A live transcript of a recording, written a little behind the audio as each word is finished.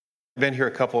been here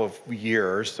a couple of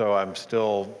years, so I'm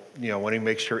still, wanting to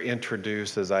make sure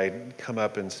introduce as I come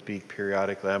up and speak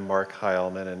periodically. I'm Mark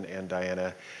Heilman and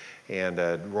Diana, and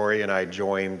Rory and I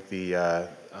joined the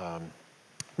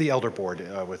elder board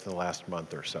within the last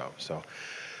month or so. So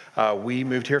we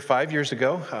moved here 5 years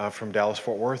ago from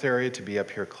Dallas-Fort Worth area to be up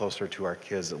here closer to our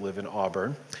kids that live in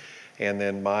Auburn. And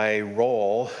then my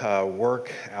role,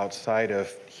 work outside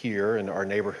of here in our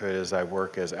neighborhood, is I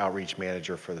work as outreach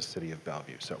manager for the city of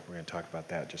Bellevue. So we're going to talk about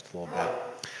that just a little bit.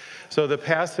 So the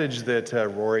passage that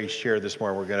Rory shared this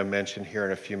morning, we're going to mention here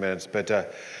in a few minutes.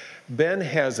 But Ben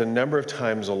has a number of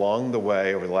times along the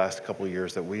way over the last couple of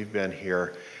years that we've been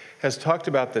here, has talked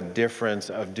about the difference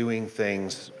of doing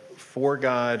things for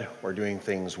God or doing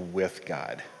things with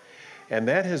God. And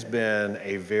that has been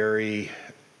a very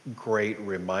great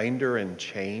reminder and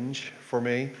change for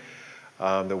me,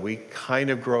 that we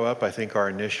kind of grow up. I think our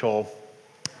initial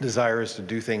desire is to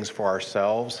do things for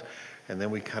ourselves, and then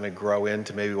we kind of grow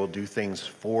into maybe we'll do things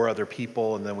for other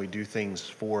people, and then we do things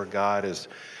for God as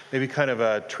maybe kind of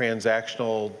a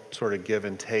transactional sort of give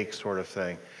and take sort of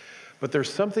thing. But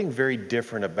there's something very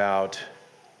different about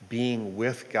being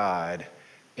with God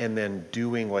and then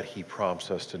doing what he prompts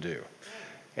us to do.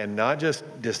 And not just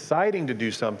deciding to do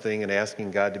something and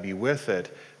asking God to be with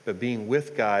it, but being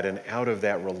with God and out of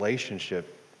that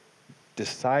relationship,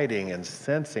 deciding and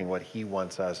sensing what he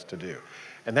wants us to do.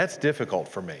 And that's difficult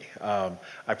for me.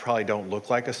 I probably don't look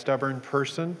like a stubborn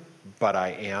person, but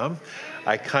I am.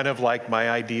 I kind of like my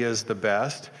ideas the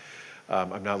best.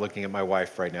 I'm not looking at my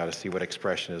wife right now to see what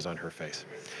expression is on her face.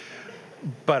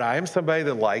 But I am somebody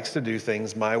that likes to do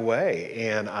things my way,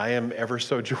 and I am ever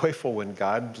so joyful when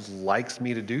God likes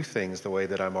me to do things the way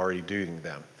that I'm already doing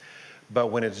them.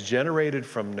 But when it's generated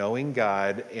from knowing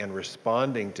God and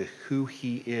responding to who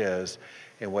he is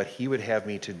and what he would have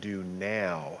me to do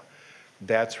now,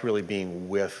 that's really being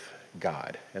with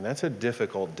God. And that's a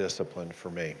difficult discipline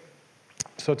for me.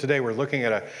 So today we're looking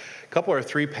at a couple or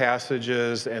three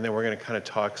passages, and then we're going to kind of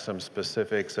talk some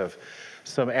specifics of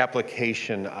some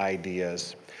application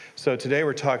ideas. So today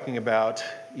we're talking about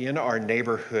in our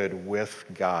neighborhood with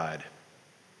God.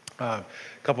 A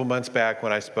couple months back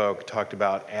when I spoke, talked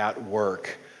about at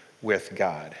work with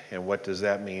God. And what does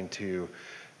that mean to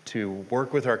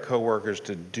work with our coworkers,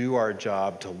 to do our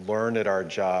job, to learn at our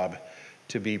job,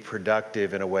 to be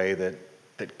productive in a way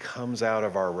that comes out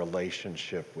of our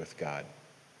relationship with God.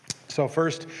 So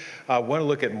first, I want to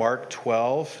look at Mark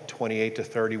 12, 28 to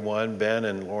 31. Ben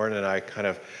and Lauren and I kind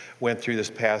of went through this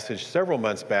passage several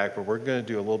months back, but we're going to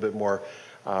do a little bit more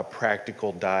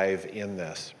practical dive in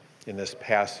this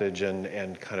passage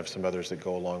and kind of some others that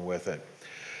go along with it.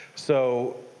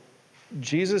 So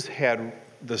Jesus had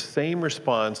the same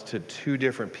response to two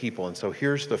different people. And so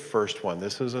here's the first one.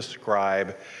 This is a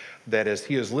scribe that as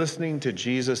he is listening to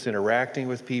Jesus interacting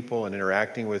with people and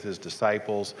interacting with his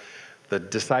disciples, the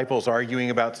disciples arguing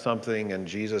about something and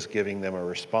Jesus giving them a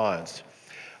response.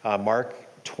 Mark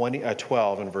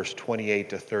 12 and verse 28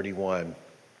 to 31,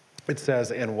 it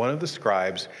says, "And one of the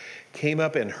scribes came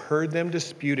up and heard them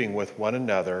disputing with one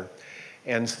another,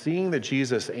 and seeing that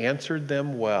Jesus answered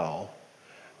them well,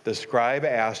 the scribe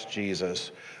asked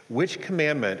Jesus, 'Which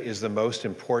commandment is the most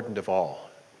important of all?'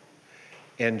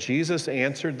 And Jesus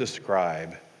answered the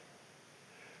scribe,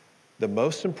 'The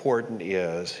most important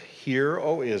is, Hear,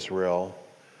 O Israel,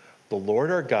 the Lord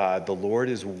our God, the Lord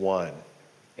is one,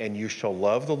 and you shall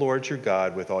love the Lord your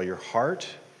God with all your heart,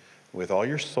 with all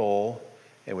your soul,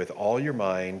 and with all your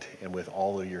mind, and with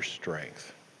all of your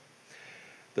strength.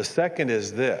 The second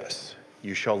is this,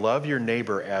 you shall love your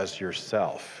neighbor as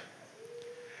yourself.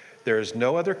 There is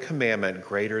no other commandment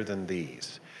greater than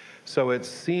these.'" So it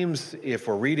seems, if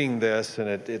we're reading this, and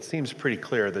it seems pretty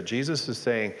clear that Jesus is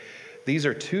saying, these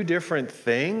are two different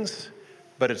things,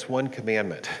 but it's one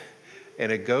commandment.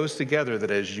 And it goes together that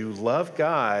as you love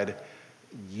God,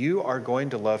 you are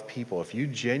going to love people. If you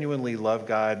genuinely love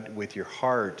God with your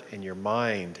heart and your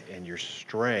mind and your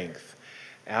strength,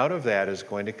 out of that is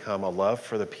going to come a love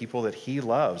for the people that he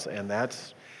loves. And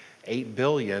that's 8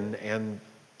 billion and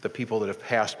the people that have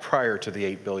passed prior to the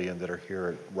 8 billion that are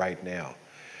here right now.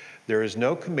 There is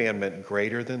no commandment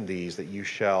greater than these, that you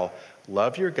shall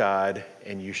love your God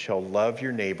and you shall love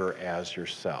your neighbor as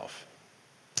yourself.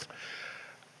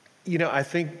 I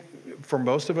think for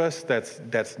most of us,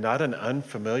 that's not an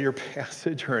unfamiliar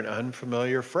passage or an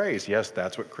unfamiliar phrase. Yes,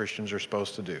 that's what Christians are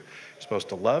supposed to do. You're supposed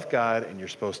to love God and you're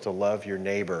supposed to love your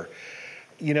neighbor.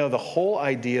 The whole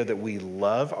idea that we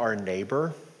love our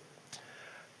neighbor,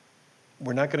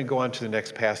 we're not going to go on to the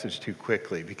next passage too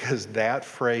quickly, because that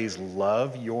phrase,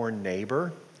 love your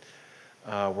neighbor,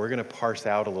 we're going to parse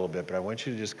out a little bit, but I want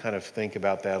you to just kind of think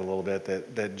about that a little bit,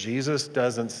 that Jesus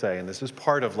doesn't say, and this is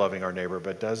part of loving our neighbor,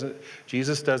 but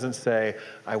Jesus doesn't say,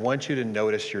 I want you to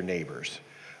notice your neighbors,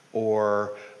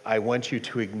 or I want you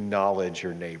to acknowledge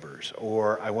your neighbors,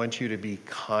 or I want you to be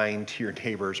kind to your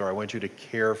neighbors, or I want you to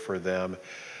care for them.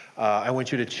 I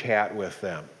want you to chat with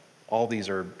them. All these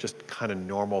are just kind of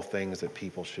normal things that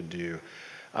people should do.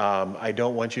 I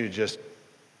don't want you to just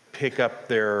pick up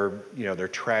their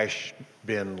trash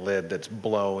bin lid that's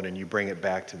blown and you bring it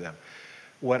back to them.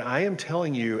 What I am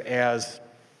telling you as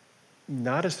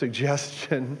not a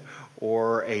suggestion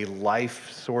or a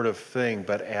life sort of thing,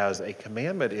 but as a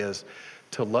commandment is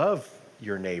to love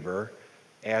your neighbor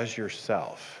as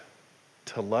yourself.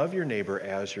 To love your neighbor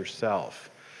as yourself.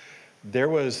 There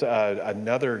was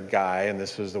another guy, and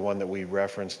this was the one that we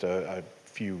referenced a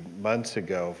few months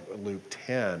ago, Luke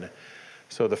 10.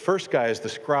 So the first guy is the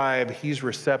scribe. He's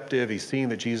receptive. He's seeing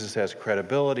that Jesus has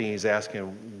credibility. He's asking,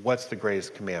 what's the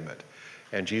greatest commandment?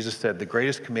 And Jesus said, the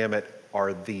greatest commandment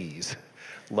are these.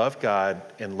 Love God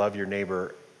and love your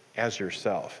neighbor as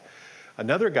yourself.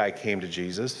 Another guy came to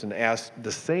Jesus and asked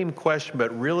the same question,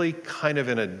 but really kind of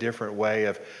in a different way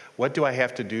of, what do I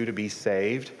have to do to be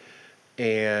saved?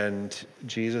 And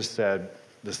Jesus said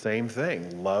the same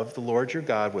thing. Love the Lord your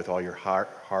God with all your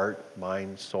heart,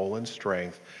 mind, soul, and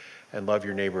strength, and love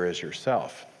your neighbor as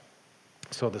yourself.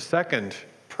 So the second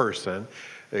person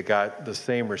that got the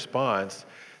same response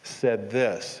said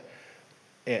this,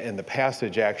 and the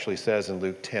passage actually says in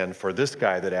Luke 10, for this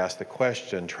guy that asked the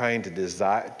question, trying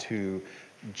to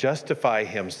justify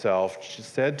himself,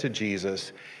 said to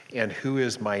Jesus, and who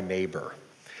is my neighbor?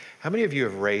 How many of you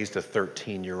have raised a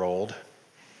 13-year-old?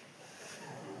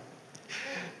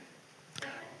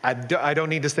 I don't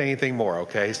need to say anything more,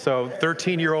 okay? So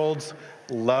 13-year-olds,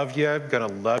 love you, gonna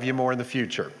love you more in the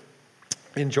future.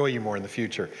 Enjoy you more in the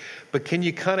future. But can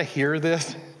you kind of hear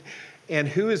this? And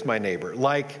who is my neighbor?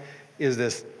 Like, is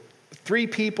this 3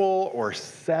 people or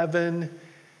 7?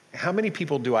 How many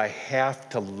people do I have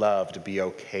to love to be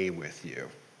okay with you?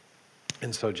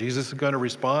 And so Jesus is going to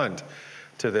respond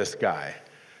to this guy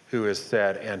who has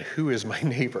said, and who is my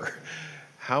neighbor?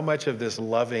 How much of this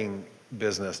loving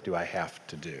business do I have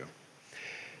to do?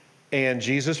 And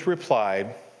Jesus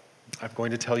replied, I'm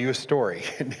going to tell you a story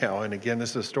now. And again, this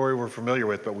is a story we're familiar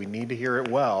with, but we need to hear it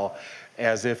well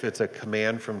as if it's a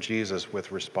command from Jesus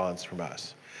with response from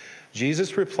us.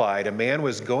 Jesus replied, a man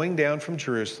was going down from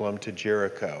Jerusalem to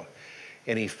Jericho,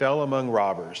 and he fell among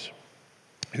robbers,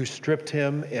 who stripped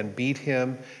him and beat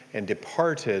him and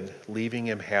departed, leaving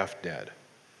him half dead.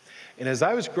 And as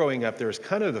I was growing up, there was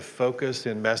kind of the focus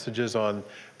in messages on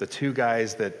the 2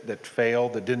 guys that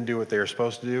failed, that didn't do what they were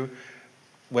supposed to do,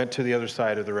 went to the other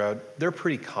side of the road. They're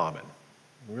pretty common.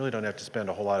 We really don't have to spend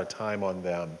a whole lot of time on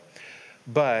them.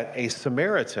 But a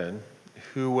Samaritan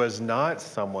who was not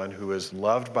someone who was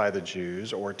loved by the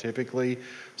Jews, or typically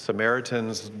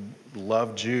Samaritans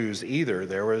loved Jews either.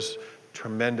 There was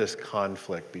tremendous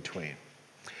conflict between.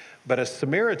 But a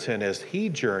Samaritan, as he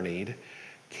journeyed,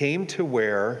 came to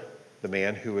where the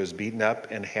man who was beaten up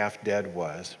and half dead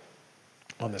was,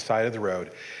 on the side of the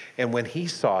road. And when he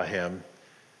saw him,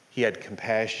 he had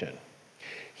compassion.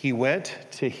 He went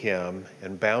to him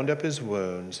and bound up his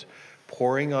wounds,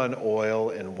 pouring on oil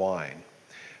and wine.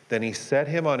 Then he set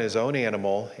him on his own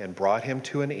animal and brought him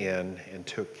to an inn and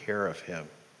took care of him.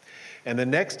 And the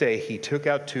next day he took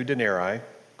out 2 denarii,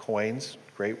 coins,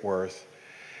 great worth,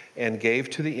 and gave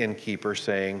to the innkeeper,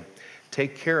 saying,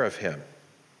 take care of him,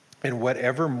 and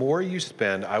whatever more you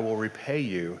spend, I will repay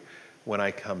you when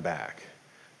I come back.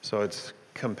 So it's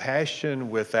compassion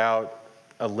without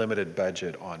a limited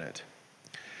budget on it.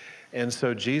 And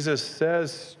so Jesus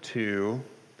says to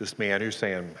this man who's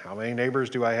saying, how many neighbors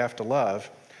do I have to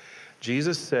love?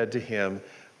 Jesus said to him,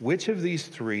 which of these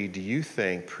 3 do you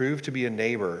think proved to be a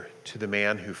neighbor to the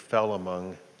man who fell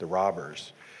among the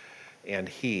robbers? And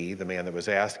he, the man that was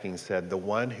asking, said, the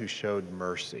one who showed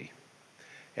mercy.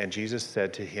 And Jesus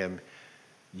said to him,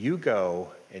 you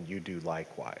go and you do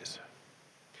likewise.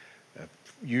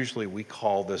 Usually we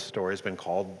call this story, it's been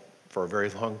called for a very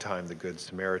long time, the Good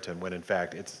Samaritan, when in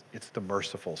fact it's the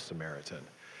merciful Samaritan.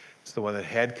 It's the one that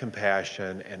had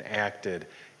compassion and acted,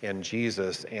 and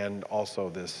Jesus and also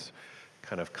this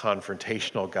kind of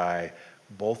confrontational guy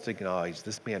both acknowledge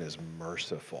this man is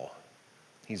merciful.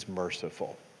 He's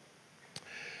merciful.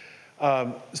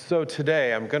 So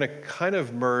today I'm going to kind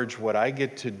of merge what I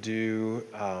get to do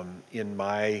in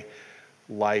my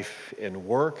life and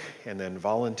work, and then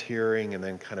volunteering, and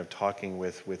then kind of talking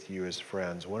with you as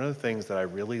friends. One of the things that I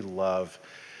really love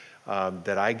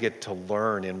that I get to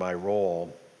learn in my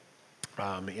role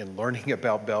in learning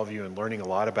about Bellevue and learning a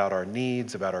lot about our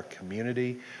needs, about our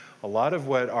community. A lot of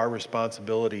what our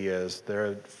responsibility is, there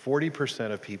are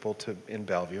 40% of people in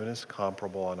Bellevue, and it's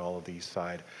comparable on all of these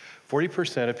sides,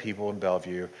 40% of people in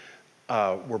Bellevue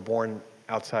were born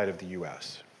outside of the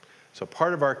U.S. So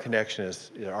part of our connection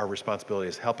is, our responsibility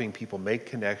is helping people make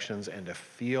connections and to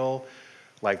feel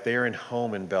like they're in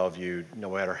home in Bellevue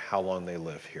no matter how long they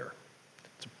live here.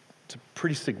 It's a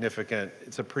pretty significant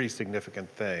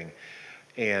thing,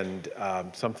 and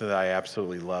something that I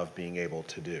absolutely love being able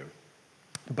to do.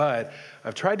 But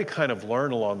I've tried to kind of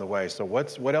learn along the way. So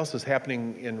what else is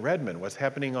happening in Redmond? What's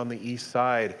happening on the east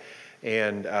side?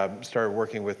 And started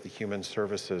working with the Human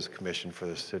Services Commission for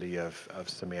the city of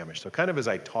Sammamish. So kind of as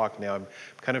I talk now, I'm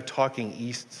kind of talking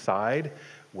east side,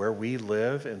 where we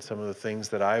live, and some of the things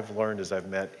that I've learned as I've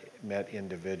met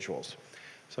individuals.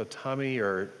 So Tommy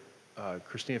or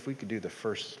Christine, if we could do the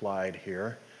first slide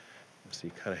here. Let's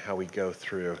see kind of how we go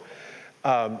through.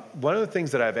 One of the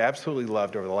things that I've absolutely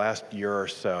loved over the last year or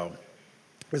so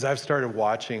is I've started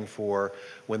watching for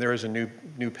when there is a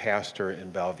new pastor in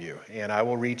Bellevue, and I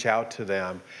will reach out to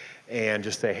them and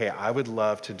just say, hey, I would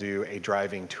love to do a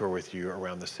driving tour with you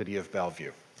around the city of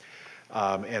Bellevue.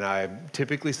 And I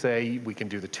typically say we can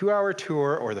do the 2-hour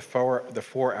tour or the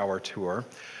 4-hour tour.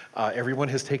 Everyone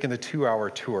has taken the 2-hour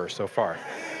tour so far.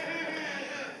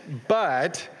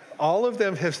 But all of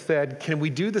them have said, can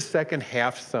we do the second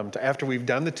half sometime after we've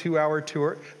done the 2-hour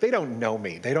tour? They don't know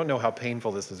me. They don't know how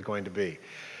painful this is going to be.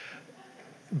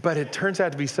 But it turns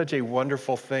out to be such a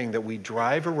wonderful thing that we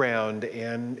drive around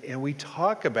and we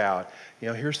talk about,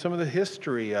 here's some of the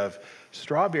history of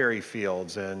strawberry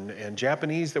fields and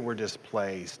Japanese that were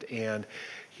displaced. And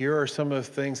here are some of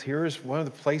the things, here's one of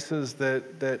the places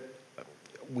that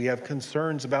we have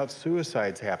concerns about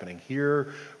suicides happening.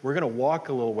 Here, we're going to walk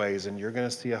a little ways and you're going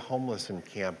to see a homeless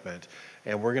encampment.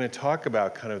 And we're going to talk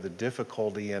about kind of the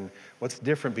difficulty and what's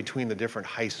different between the different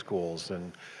high schools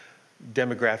and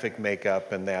demographic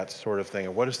makeup and that sort of thing.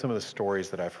 And what are some of the stories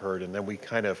that I've heard? And then we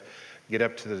kind of get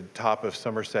up to the top of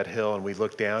Somerset Hill and we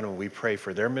look down and we pray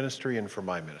for their ministry and for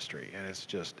my ministry. And it's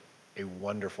just a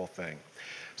wonderful thing.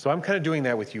 So I'm kind of doing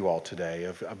that with you all today,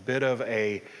 of a bit of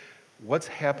what's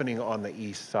happening on the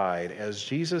east side. As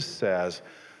Jesus says,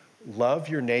 love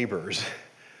your neighbors.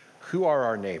 Who are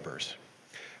our neighbors?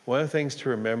 One of the things to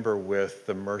remember with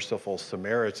the merciful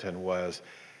Samaritan was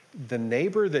the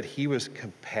neighbor that he was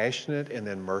compassionate and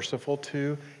then merciful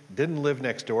to didn't live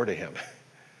next door to him.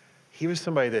 He was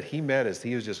somebody that he met as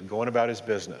he was just going about his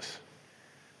business.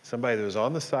 Somebody that was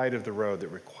on the side of the road that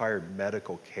required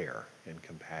medical care and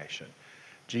compassion.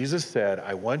 Jesus said,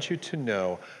 I want you to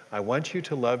know, I want you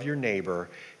to love your neighbor,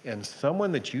 and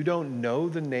someone that you don't know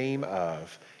the name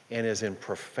of and is in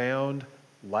profound,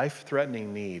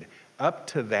 life-threatening need. Up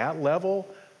to that level,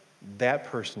 that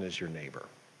person is your neighbor.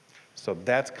 So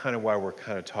that's kind of why we're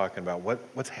kind of talking about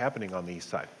what's happening on the east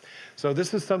side. So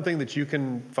this is something that you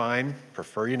can find.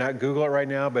 Prefer you not Google it right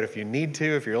now, but if you need to,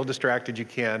 if you're a little distracted, you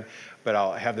can. But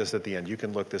I'll have this at the end. You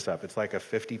can look this up. It's like a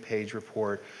 50-page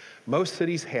report. Most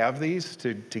cities have these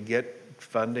to get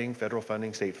funding, federal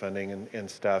funding, state funding, and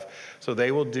stuff. So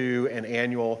they will do an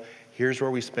annual, here's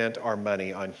where we spent our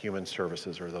money on human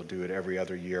services, or they'll do it every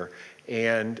other year.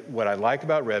 And what I like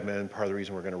about Redmond, part of the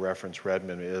reason we're going to reference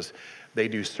Redmond, is they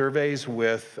do surveys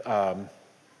with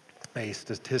a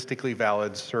statistically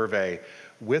valid survey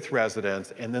with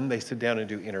residents, and then they sit down and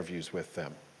do interviews with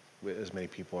them, as many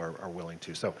people are willing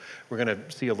to. So we're going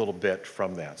to see a little bit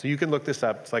from that. So you can look this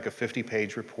up. It's like a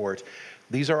 50-page report.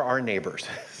 These are our neighbors.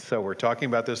 So we're talking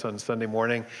about this on Sunday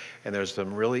morning, and there's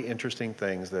some really interesting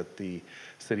things that the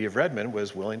city of Redmond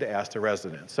was willing to ask the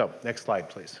residents. So next slide,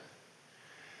 please.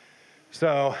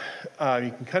 So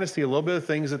you can kind of see a little bit of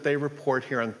things that they report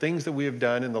here on things that we have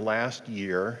done in the last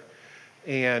year.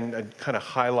 And I kind of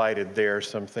highlighted there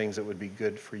some things that would be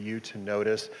good for you to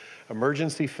notice.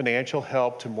 Emergency financial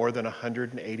help to more than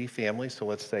 180 families. So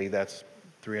let's say that's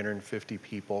 350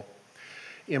 people.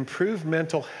 Improved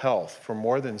mental health for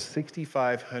more than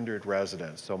 6,500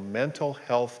 residents. So mental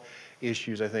health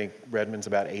issues, I think Redmond's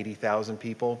about 80,000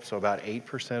 people. So about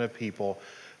 8% of people.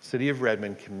 City of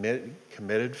Redmond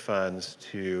committed funds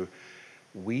to,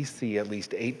 we see at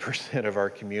least 8% of our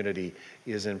community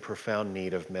is in profound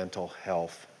need of mental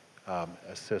health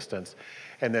assistance.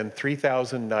 And then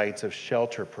 3,000 nights of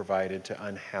shelter provided to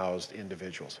unhoused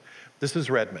individuals. This is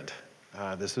Redmond.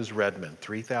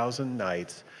 3,000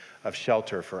 nights of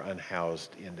shelter for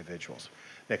unhoused individuals.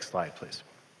 Next slide, please.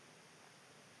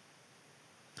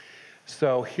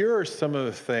 So here are some of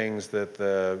the things that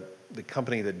the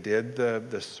company that did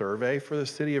the survey for the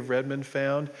city of Redmond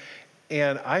found.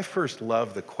 And I first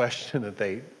love the question that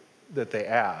that they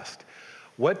asked,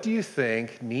 what do you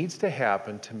think needs to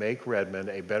happen to make Redmond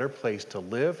a better place to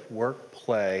live, work,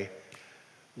 play,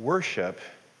 worship,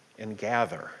 and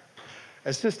gather?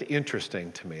 It's just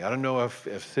interesting to me. I don't know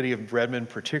if City of Redmond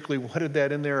particularly wanted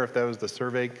that in there, if that was the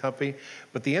survey company,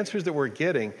 but the answers that we're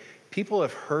getting, people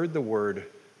have heard the word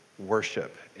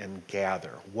worship and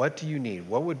gather. What do you need?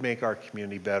 What would make our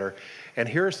community better? And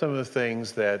here are some of the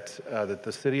things that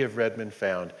the City of Redmond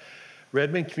found.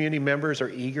 Redmond community members are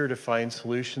eager to find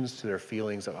solutions to their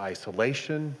feelings of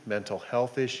isolation, mental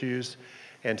health issues,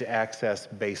 and to access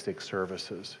basic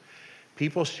services.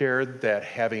 People shared that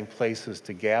having places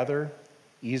to gather,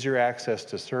 easier access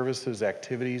to services,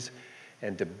 activities,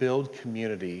 and to build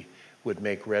community would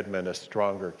make Redmond a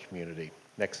stronger community.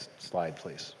 Next slide,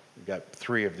 please. We've got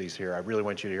 3 of these here. I really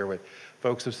want you to hear what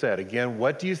folks have said. Again,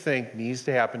 what do you think needs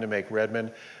to happen to make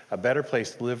Redmond a better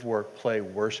place to live, work, play,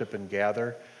 worship, and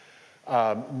gather?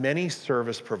 Many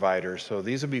service providers, so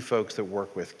these would be folks that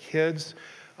work with kids,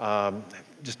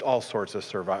 just all sorts of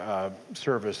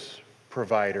service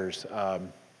providers,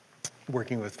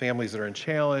 working with families that are in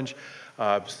challenge,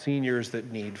 seniors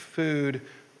that need food,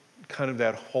 kind of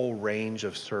that whole range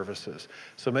of services.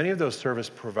 So many of those service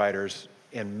providers,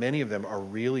 and many of them are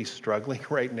really struggling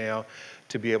right now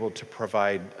to be able to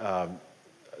provide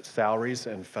salaries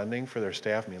and funding for their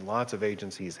staff. I mean, lots of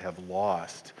agencies have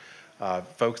lost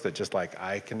folks that just like,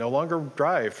 I can no longer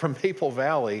drive from Maple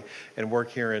Valley and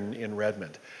work here in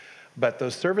Redmond. But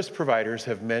those service providers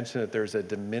have mentioned that there's a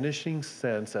diminishing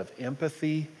sense of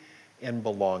empathy and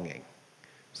belonging.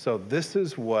 So this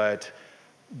is what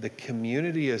the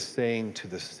community is saying to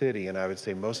the city, and I would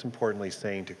say most importantly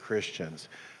saying to Christians.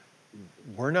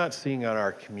 We're not seeing on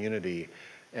our community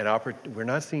we're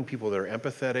not seeing people that are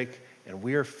empathetic, and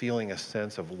we are feeling a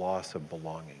sense of loss of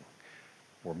belonging.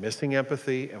 We're missing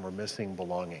empathy and we're missing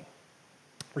belonging.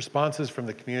 Responses from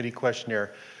the community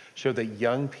questionnaire show that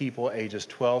young people ages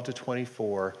 12 to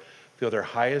 24 feel their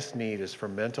highest need is for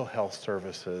mental health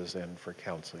services and for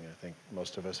counseling. I think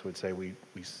most of us would say we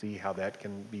see how that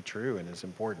can be true and is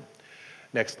important.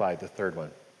 Next slide, the 3rd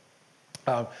one.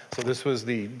 So this was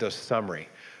the summary.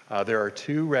 There are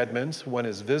 2 Redmonds. One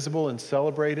is visible and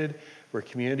celebrated, where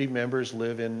community members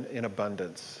live in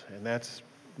abundance. And that's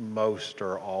most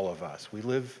or all of us. We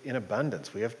live in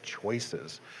abundance. We have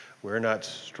choices. We're not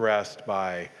stressed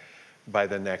by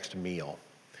the next meal.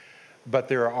 But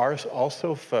there are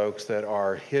also folks that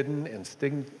are hidden and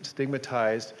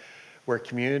stigmatized, where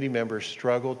community members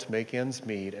struggle to make ends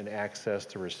meet and access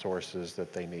the resources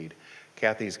that they need.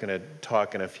 Kathy's going to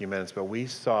talk in a few minutes, but we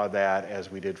saw that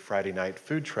as we did Friday night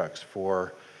food trucks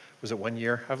for, was it 1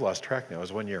 year? I've lost track now. It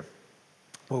was 1 year.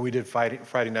 Well, we did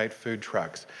Friday night food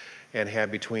trucks and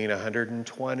had between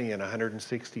 120 and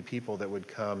 160 people that would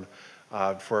come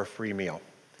for a free meal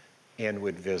and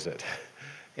would visit.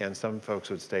 And some folks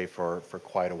would stay for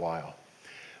quite a while.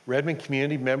 Redmond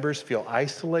community members feel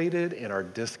isolated and are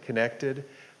disconnected.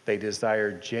 They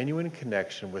desire genuine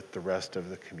connection with the rest of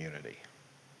the community.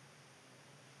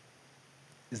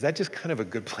 Is that just kind of a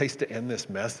good place to end this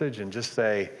message and just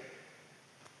say,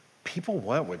 people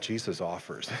want what Jesus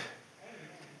offers?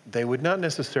 They would not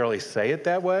necessarily say it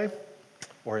that way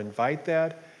or invite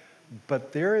that,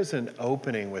 but there is an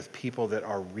opening with people that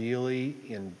are really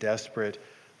in desperate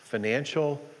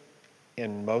financial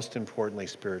and most importantly,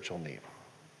 spiritual need.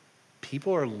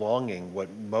 People are longing what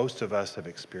most of us have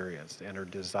experienced and are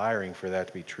desiring for that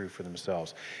to be true for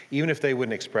themselves, even if they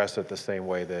wouldn't express it the same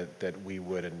way that we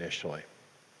would initially.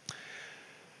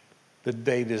 That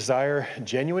they desire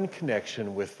genuine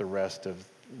connection with the rest of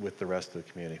the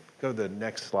community. Go to the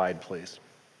next slide, please.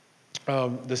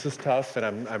 This is tough,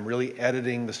 and I'm really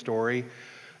editing the story.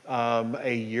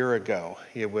 A year ago,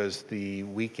 it was the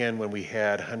weekend when we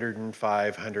had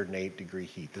 105, 108 degree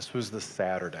heat. This was the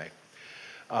Saturday.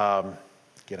 Again,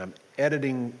 I'm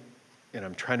editing, and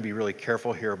I'm trying to be really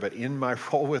careful here, but in my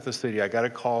role with the city, I got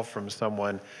a call from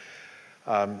someone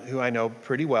who I know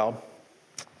pretty well,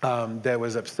 that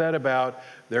was upset about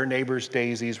their neighbors'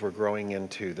 daisies were growing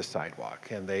into the sidewalk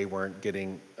and they weren't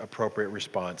getting appropriate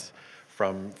response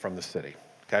from the city,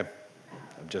 okay?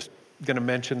 I'm just gonna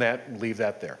mention that and leave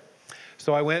that there.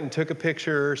 So I went and took a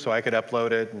picture so I could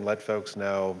upload it and let folks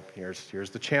know, here's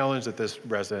the challenge that this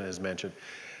resident has mentioned.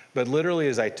 But literally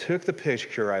as I took the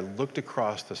picture, I looked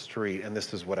across the street and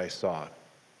this is what I saw.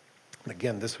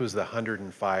 Again, this was the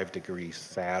 105 degree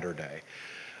Saturday.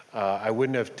 I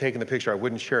wouldn't have taken the picture, I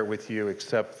wouldn't share it with you,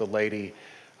 except the lady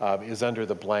is under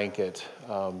the blanket,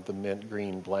 the mint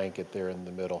green blanket there in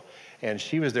the middle. And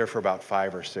she was there for about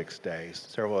 5 or 6 days.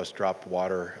 Several of us dropped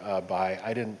water by.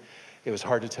 It was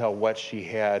hard to tell what she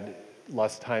had,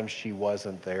 lots of times she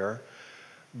wasn't there.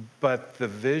 But the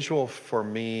visual for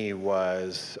me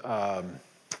was,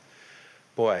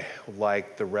 boy,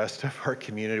 like the rest of our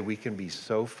community, we can be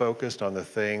so focused on the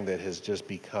thing that has just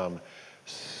become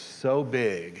so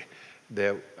big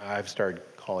that I've started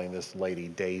calling this lady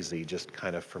Daisy, just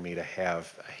kind of for me to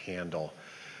have a handle.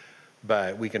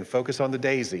 But we can focus on the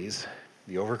daisies,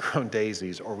 the overgrown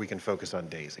daisies, or we can focus on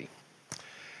Daisy.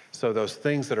 So those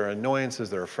things that are annoyances,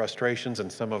 that are frustrations,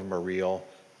 and some of them are real,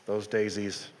 those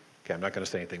daisies, okay, I'm not going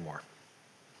to say anything more.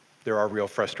 There are real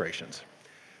frustrations.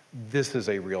 This is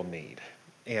a real need.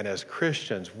 And as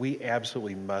Christians, we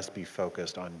absolutely must be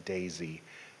focused on Daisy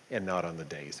and not on the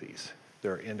daisies.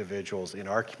 There are individuals in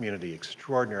our community,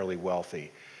 extraordinarily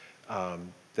wealthy,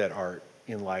 that are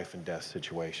in life and death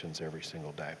situations every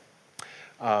single day.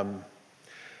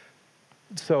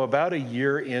 So about a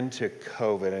year into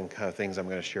COVID and kind of things I'm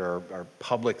going to share are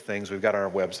public things. We've got on our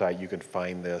website, you can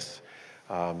find this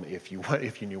if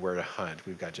you knew where to hunt.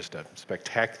 We've got just a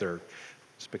spectacularly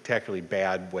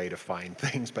bad way to find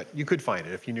things, but you could find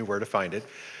it if you knew where to find it.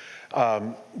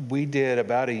 We did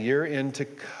about a year into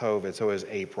COVID, so it was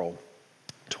April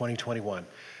 2021.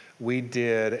 We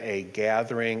did a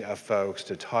gathering of folks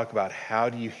to talk about how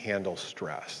do you handle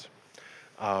stress.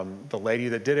 The lady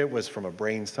that did it was from a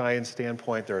brain science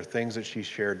standpoint. There are things that she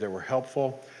shared that were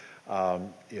helpful.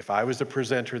 If I was the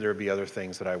presenter, there would be other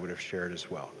things that I would have shared as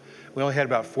well. We only had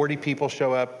about 40 people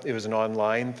show up. It was an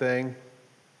online thing,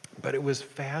 but it was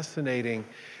fascinating.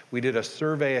 We did a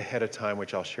survey ahead of time,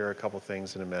 which I'll share a couple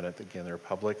things in a minute. Again, they're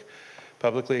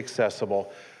publicly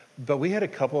accessible. But we had a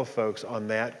couple of folks on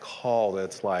that call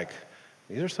that's like,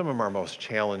 these are some of our most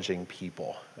challenging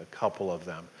people, a couple of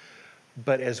them.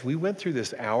 But as we went through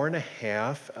this hour and a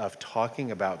half of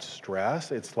talking about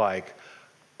stress, it's like,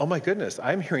 oh my goodness,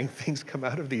 I'm hearing things come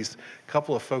out of these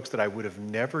couple of folks that I would have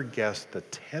never guessed the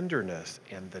tenderness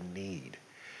and the need.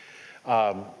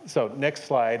 So next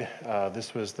slide.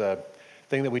 This was the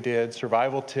thing that we did,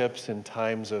 survival tips in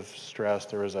times of stress.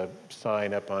 There was a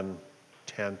sign up on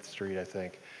 10th Street, I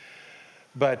think.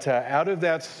 But out of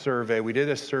that survey, we did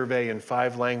a survey in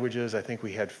 5 languages. I think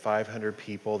we had 500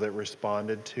 people that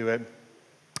responded to it.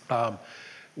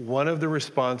 One of the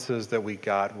responses that we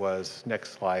got was,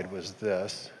 next slide, was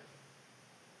this.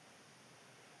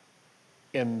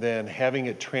 And then having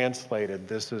it translated,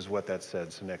 this is what that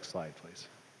said. So next slide, please.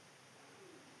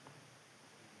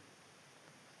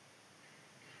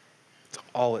 That's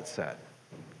all it said.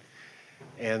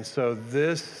 And so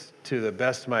this, to the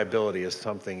best of my ability, is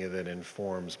something that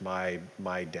informs my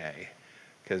day.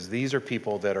 Because these are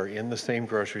people that are in the same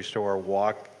grocery store,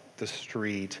 walk the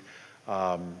street.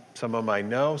 Some of them I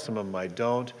know, some of them I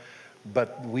don't.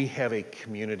 But we have a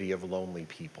community of lonely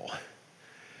people.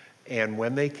 And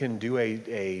when they can do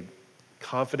a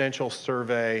confidential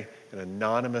survey, an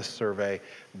anonymous survey,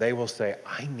 they will say,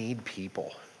 I need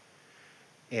people.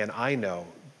 And I know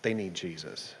they need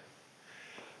Jesus.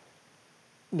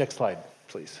 Next slide,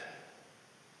 please.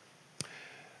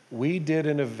 We did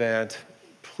an event.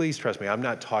 Please trust me, I'm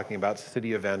not talking about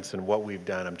city events and what we've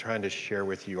done. I'm trying to share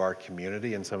with you our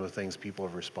community and some of the things people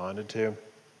have responded to.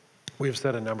 We've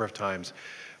said a number of times,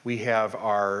 we have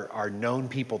our known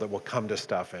people that will come to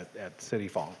stuff at City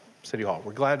Hall.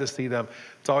 We're glad to see them.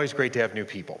 It's always great to have new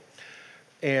people.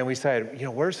 And we said,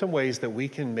 what are some ways that we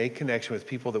can make connection with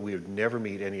people that we would never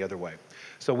meet any other way?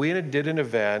 So we did an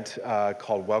event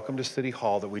called Welcome to City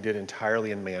Hall that we did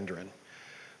entirely in Mandarin.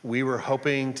 We were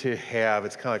hoping to have,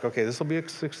 it's kind of like, okay, this will be a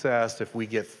success if we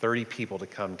get 30 people to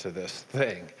come to this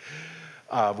thing.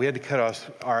 We had to cut off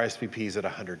RSVPs at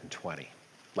 120.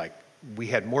 Like, we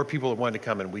had more people that wanted to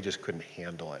come and we just couldn't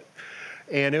handle it.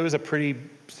 And it was a pretty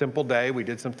simple day. We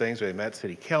did some things. We met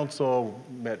city council,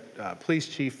 met police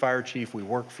chief, fire chief. We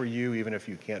work for you, even if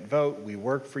you can't vote. We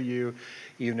work for you,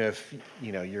 even if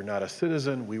you're not a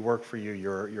citizen. We work for you.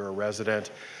 You're a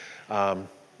resident.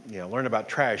 Learn about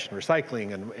trash and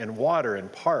recycling and water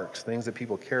and parks, things that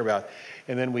people care about.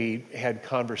 And then we had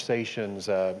conversations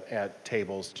at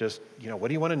tables. Just what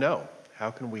do you want to know?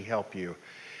 How can we help you?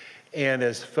 And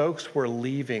as folks were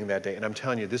leaving that day, and I'm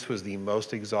telling you, this was the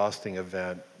most exhausting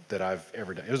event that I've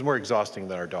ever done. It was more exhausting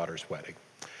than our daughter's wedding.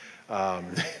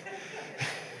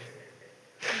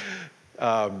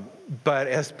 But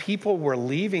as people were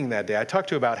leaving that day, I talked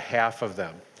to about half of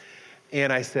them.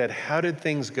 And I said, how did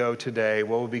things go today?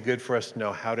 What would be good for us to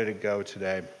know? How did it go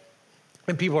today?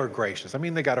 And people are gracious. I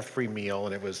mean, they got a free meal,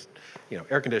 and it was,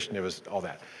 air conditioned, it was all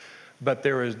that. But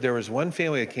there was one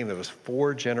family that came that was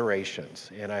 4 generations,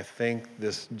 and I think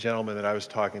this gentleman that I was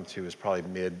talking to is probably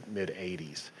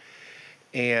mid-80s.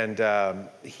 And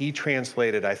he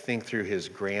translated, I think, through his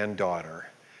granddaughter.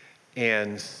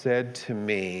 and said to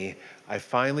me, I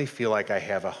finally feel like I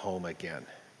have a home again.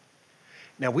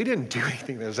 Now, we didn't do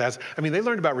anything that was they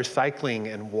learned about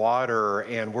recycling and water,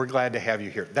 and we're glad to have you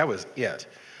here. That was it.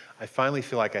 I finally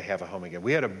feel like I have a home again.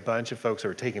 We had a bunch of folks that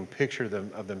were taking pictures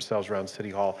of themselves around City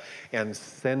Hall and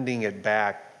sending it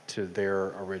back to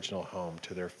their original home,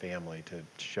 to their family, to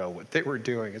show what they were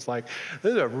doing. It's like,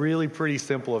 this is a really pretty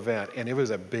simple event, and it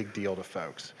was a big deal to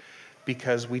folks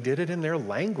because we did it in their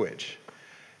language.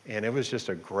 And it was just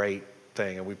a great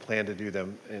thing, and we plan to do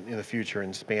them in the future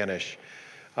in Spanish,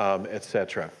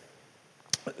 etc.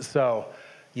 So,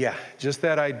 yeah, just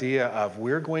that idea of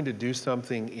we're going to do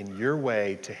something in your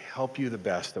way to help you the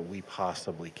best that we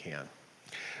possibly can.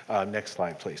 Next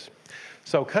slide, please.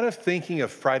 So kind of thinking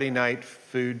of Friday night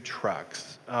food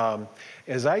trucks.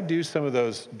 As I do some of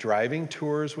those driving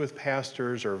tours with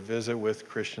pastors or visit with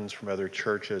Christians from other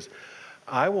churches,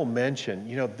 I will mention,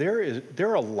 there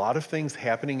are a lot of things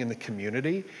happening in the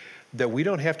community that we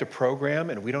don't have to program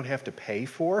and we don't have to pay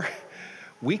for.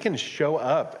 We can show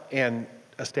up and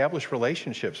establish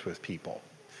relationships with people.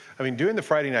 Doing the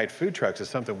Friday night food trucks is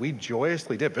something we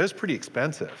joyously did, but it's pretty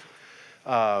expensive.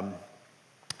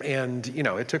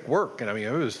 It took work. And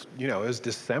it was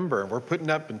December, and we're putting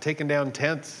up and taking down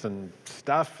tents and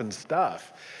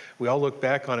stuff. We all look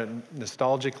back on it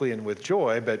nostalgically and with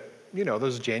joy, but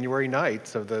those January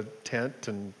nights of the tent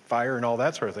and fire and all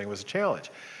that sort of thing was a challenge.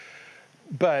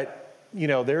 But,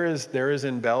 there is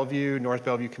in Bellevue, North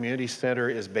Bellevue Community Center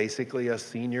is basically a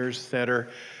seniors center.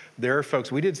 There are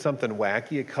folks, we did something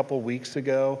wacky a couple weeks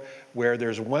ago where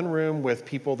there's one room with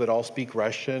people that all speak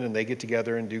Russian and they get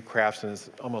together and do crafts, and it's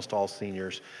almost all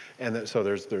seniors. And so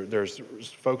there's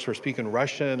folks who are speaking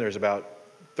Russian, there's about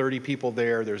 30 people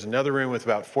there. There's another room with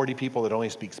about 40 people that only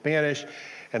speak Spanish.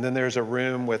 And then there's a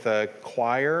room with a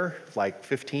choir, like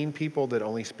 15 people that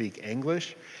only speak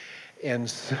English. And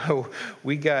so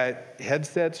we got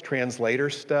headsets, translator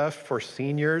stuff for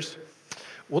seniors.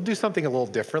 We'll do something a little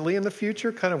differently in the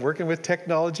future. Kind of working with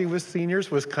technology with seniors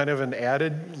was kind of an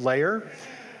added layer.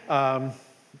 I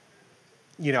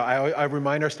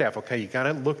remind our staff, okay, you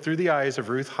gotta look through the eyes of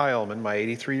Ruth Heilman, my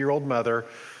 83-year-old mother.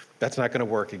 That's not gonna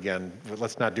work again.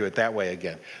 Let's not do it that way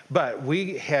again. But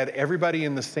we had everybody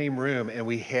in the same room, and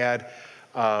we had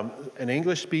an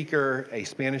English speaker, a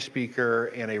Spanish speaker,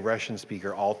 and a Russian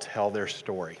speaker all tell their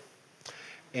story.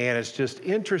 And it's just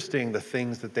interesting the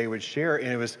things that they would share.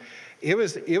 And it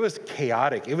was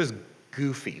chaotic. It was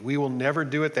goofy. We will never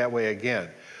do it that way again.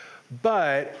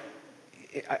 But,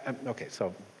 okay,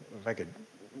 so if I could,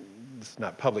 it's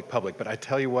not public, but I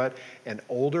tell you what, an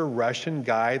older Russian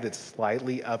guy that's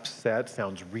slightly upset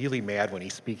sounds really mad when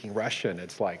he's speaking Russian.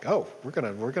 It's like, oh, we're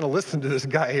gonna listen to this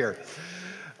guy here.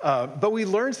 But we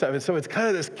learned something. So it's kind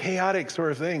of this chaotic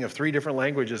sort of thing of 3 different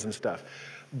languages and stuff.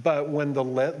 But when the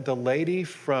lady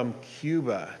from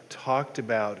Cuba talked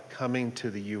about coming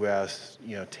to the U.S.,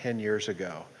 10 years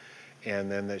ago,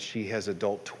 and then that she has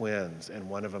adult twins, and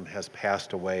one of them has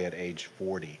passed away at age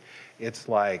 40, it's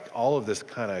like all of this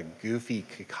kind of goofy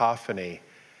cacophony,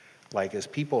 like as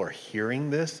people are hearing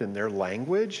this in their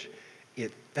language,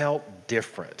 it felt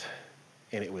different,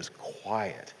 and it was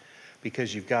quiet.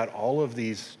 Because you've got all of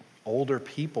these older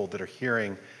people that are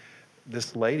hearing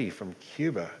this lady from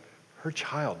Cuba, her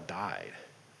child died.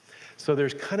 So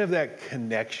there's kind of that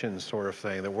connection sort of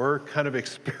thing that we're kind of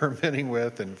experimenting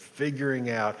with and figuring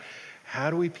out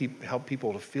how do we help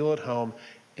people to feel at home.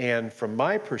 And from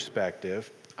my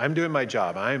perspective, I'm doing my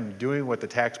job. I'm doing what the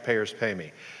taxpayers pay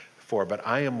me for, but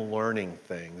I am learning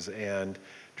things and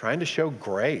trying to show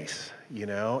grace,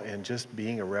 and just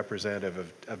being a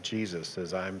representative of Jesus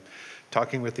as I'm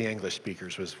talking with the English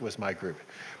speakers was my group.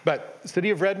 But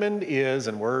City of Redmond is,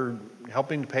 and we're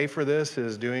helping to pay for this,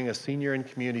 is doing a senior and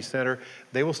community center.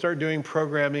 They will start doing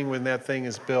programming when that thing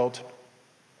is built.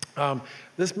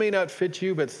 This may not fit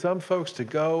you, but some folks to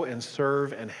go and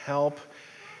serve and help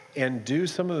and do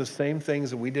some of the same things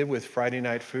that we did with Friday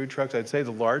night food trucks. I'd say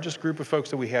the largest group of folks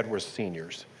that we had were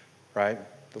seniors, right?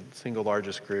 The single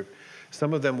largest group.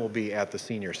 Some of them will be at the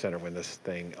senior center when this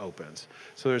thing opens.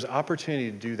 So there's opportunity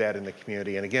to do that in the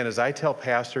community. And again, as I tell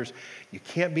pastors, you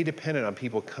can't be dependent on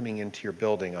people coming into your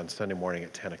building on Sunday morning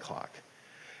at 10 o'clock.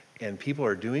 And people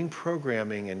are doing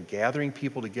programming and gathering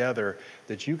people together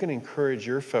that you can encourage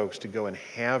your folks to go and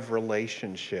have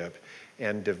relationship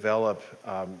and develop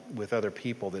with other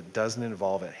people that doesn't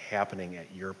involve it happening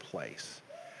at your place.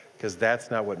 Because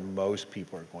that's not what most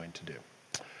people are going to do.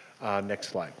 Next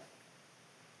slide.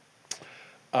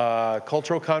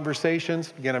 Cultural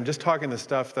conversations. Again, I'm just talking the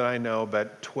stuff that I know,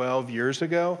 but 12 years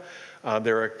ago,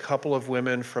 there were a couple of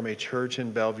women from a church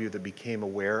in Bellevue that became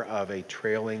aware of a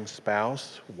trailing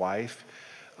spouse, wife,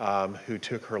 who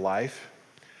took her life,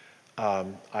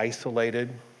 isolated,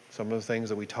 some of the things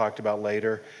that we talked about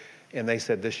later, and they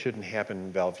said this shouldn't happen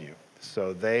in Bellevue.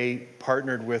 So they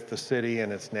partnered with the city,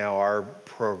 and it's now our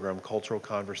program, Cultural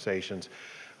Conversations.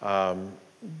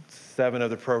 7 of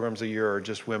the programs a year are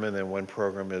just women, and 1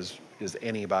 program is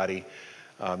anybody,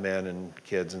 men and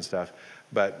kids and stuff.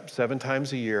 But 7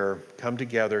 times a year, come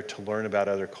together to learn about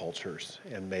other cultures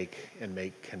and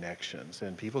make connections.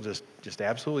 And people just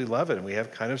absolutely love it. And we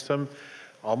have kind of some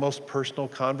almost personal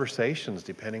conversations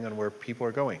depending on where people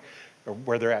are going or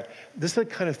where they're at. This is the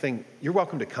kind of thing you're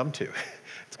welcome to come to.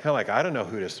 It's kind of like, I don't know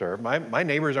who to serve. My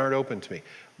neighbors aren't open to me.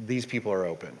 These people are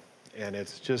open. And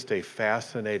it's just a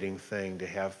fascinating thing to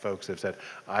have folks that have said,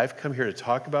 I've come here to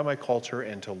talk about my culture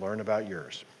and to learn about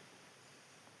yours.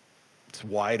 It's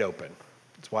wide open.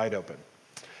 It's wide open.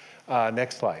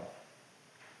 Next slide.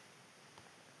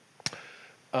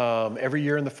 Every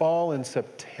year in the fall, in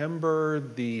September,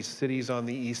 the cities on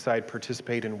the east side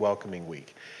participate in Welcoming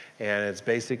Week. And it's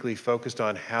basically focused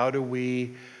on how do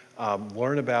we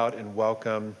learn about and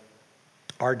welcome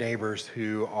our neighbors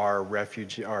who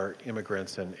are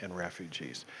immigrants and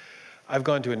refugees. I've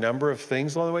gone to a number of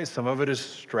things along the way. Some of it has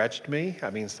stretched me. I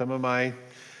mean, some of my,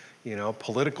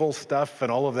 political stuff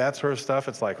and all of that sort of stuff,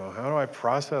 it's like, well, how do I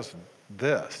process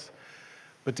this?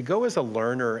 But to go as a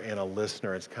learner and a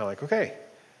listener, it's kind of like, okay,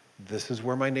 this is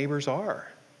where my neighbors are.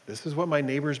 This is what my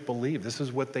neighbors believe. This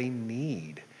is what they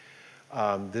need.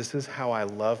 This is how I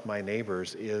love my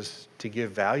neighbors, is to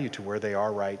give value to where they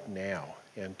are right now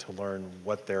and to learn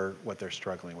what they're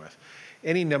struggling with.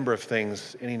 Any number of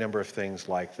things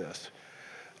like this.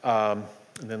 And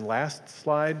then last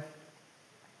slide,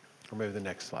 or maybe the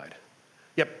next slide.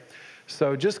 Yep.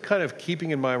 So just kind of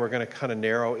keeping in mind, we're going to kind of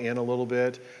narrow in a little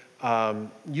bit.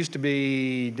 Used to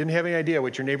be, didn't have any idea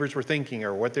what your neighbors were thinking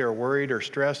or what they were worried or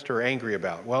stressed or angry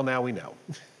about. Well, now we know.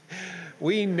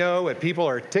 We know what people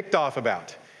are ticked off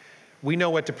about. We know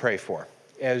what to pray for.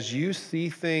 As you see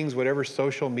things, whatever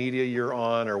social media you're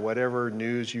on or whatever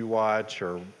news you watch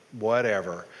or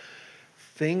whatever,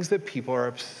 things that people are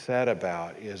upset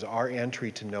about is our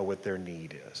entry to know what their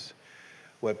need is.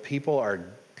 What people are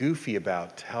goofy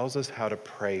about tells us how to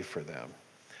pray for them.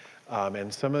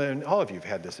 And some of them, all of you have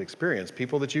had this experience,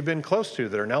 people that you've been close to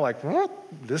that are now like, what?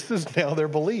 This is now their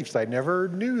beliefs. I never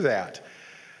knew that.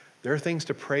 There are things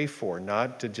to pray for,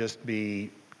 not to just be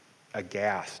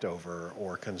aghast over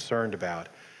or concerned about.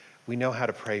 We know how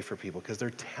to pray for people because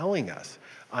they're telling us,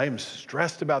 I am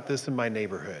stressed about this in my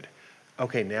neighborhood.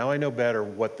 Okay, now I know better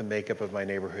what the makeup of my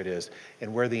neighborhood is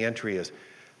and where the entry is.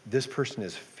 This person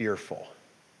is fearful.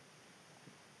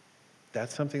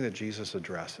 That's something that Jesus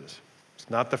addresses. It's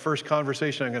not the first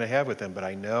conversation I'm going to have with them, but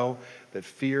I know that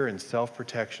fear and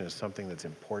self-protection is something that's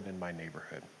important in my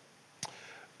neighborhood.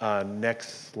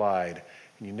 Next slide.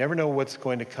 And you never know what's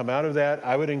going to come out of that.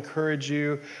 I would encourage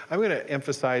you, I'm going to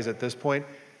emphasize at this point,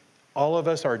 all of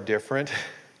us are different.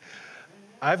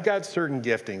 I've got certain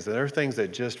giftings, and there are things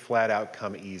that just flat out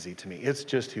come easy to me. It's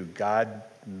just who God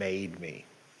made me.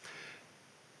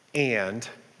 And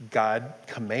God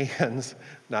commands,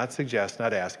 not suggests,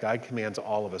 not ask, God commands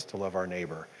all of us to love our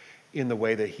neighbor in the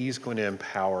way that he's going to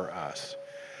empower us.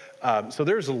 So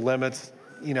there's limits.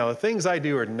 Things I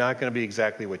do are not going to be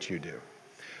exactly what you do.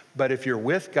 But if you're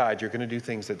with God, you're going to do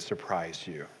things that surprise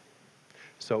you.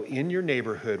 So in your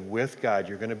neighborhood with God,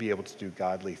 you're going to be able to do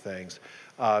godly things.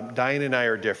 Diane and I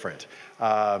are different.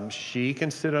 She can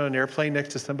sit on an airplane next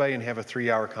to somebody and have a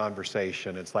 3-hour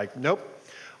conversation. It's like, nope,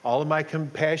 all of my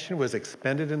compassion was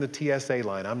expended in the TSA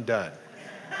line. I'm done.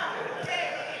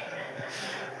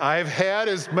 I've had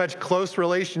as much close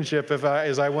relationship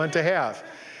as I want to have.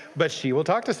 But she will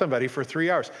talk to somebody for 3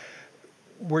 hours.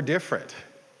 We're different.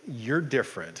 You're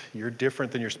different. You're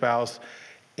different than your spouse.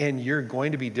 And you're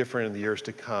going to be different in the years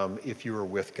to come if you are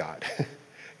with God.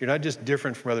 You're not just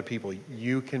different from other people.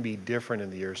 You can be different in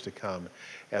the years to come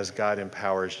as God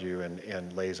empowers you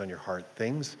and lays on your heart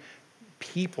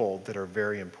people that are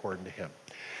very important to him.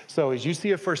 So as you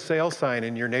see a for sale sign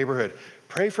in your neighborhood,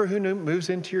 pray for who moves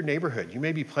into your neighborhood. You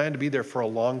may be planning to be there for a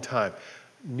long time.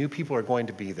 New people are going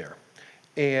to be there.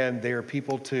 And they are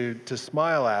people to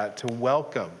smile at, to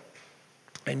welcome.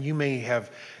 And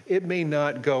it may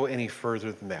not go any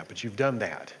further than that, but you've done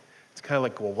that. It's kind of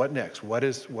like, well, what next? What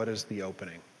is the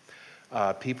opening?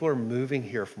 People are moving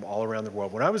here from all around the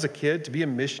world. When I was a kid, to be a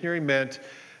missionary meant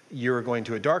you were going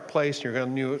to a dark place, you're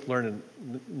going to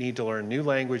need to learn a new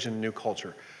language and a new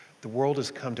culture. The world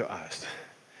has come to us.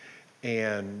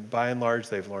 And by and large,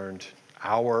 they've learned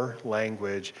our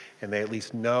language, and they at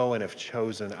least know and have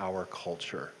chosen our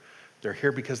culture. They're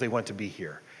here because they want to be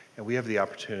here. And we have the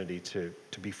opportunity to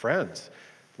be friends,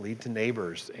 lead to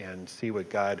neighbors, and see what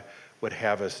God would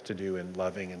have us to do in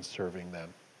loving and serving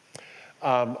them.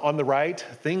 On the right,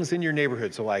 things in your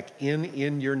neighborhood. So like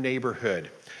in your neighborhood.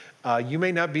 You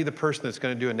may not be the person that's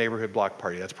going to do a neighborhood block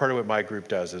party. That's part of what my group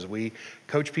does, is we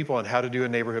coach people on how to do a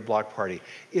neighborhood block party.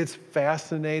 It's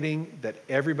fascinating that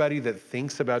everybody that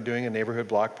thinks about doing a neighborhood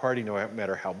block party, no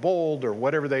matter how bold or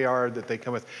whatever they are that they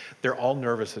come with, they're all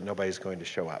nervous that nobody's going to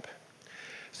show up.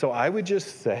 So I would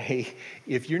just say,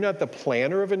 if you're not the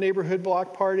planner of a neighborhood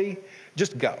block party,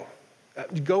 just go.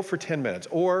 Go for 10 minutes.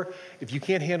 Or if you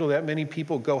can't handle that many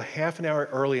people, go half an hour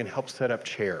early and help set up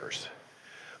chairs.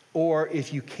 Or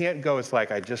if you can't go, it's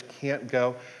like, I just can't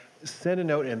go, send a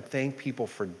note and thank people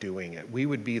for doing it. We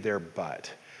would be their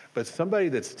butt. But somebody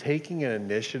that's taking an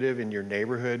initiative in your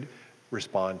neighborhood,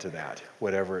 respond to that,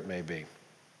 whatever it may be.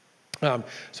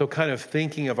 So kind of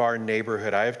thinking of our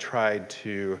neighborhood, I have tried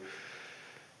to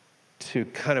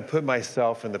kind of put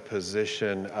myself in the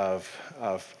position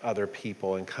of other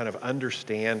people and kind of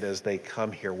understand as they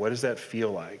come here, what does that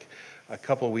feel like? A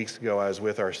couple of weeks ago, I was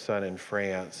with our son in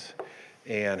France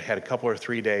and had a couple or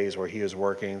 3 days where he was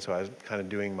working, so I was kind of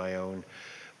doing my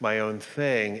own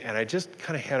thing, and I just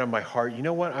kind of had on my heart, you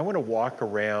know what, I want to walk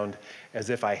around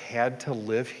as if I had to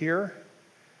live here,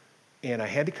 and I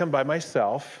had to come by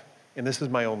myself, and this is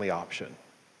my only option.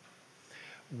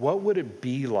 What would it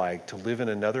be like to live in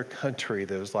another country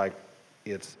that was like,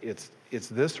 it's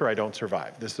this or I don't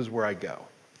survive. This is where I go.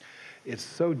 It's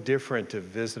so different to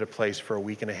visit a place for a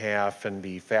week and a half and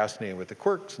be fascinated with the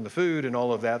quirks and the food and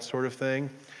all of that sort of thing.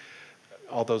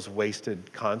 All those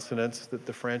wasted consonants that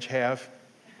the French have.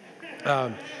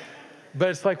 But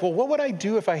it's like, well, what would I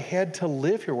do if I had to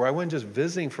live here where I wasn't just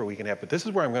visiting for a week and a half, but this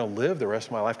is where I'm going to live the rest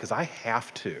of my life because I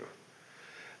have to.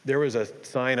 There was a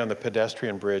sign on the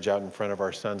pedestrian bridge out in front of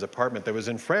our son's apartment that was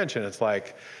in French, and it's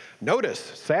like, notice,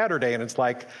 Saturday, and it's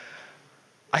like,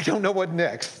 I don't know what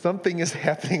next. Something is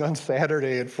happening on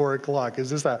Saturday at 4 o'clock. Is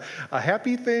this a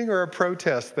happy thing or a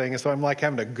protest thing? And so I'm like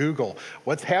having to Google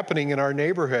what's happening in our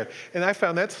neighborhood. And I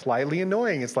found that slightly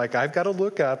annoying. It's like I've got to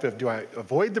look up, do I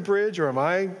avoid the bridge or am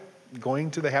I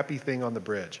going to the happy thing on the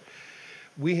bridge?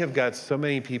 We have got so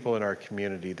many people in our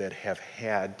community that have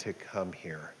had to come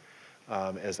here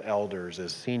as elders,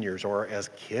 as seniors, or as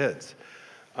kids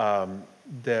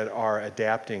that are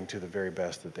adapting to the very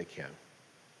best that they can.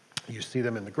 You see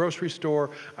them in the grocery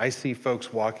store. I see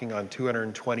folks walking on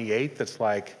 228th that's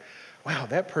like, wow,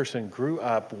 that person grew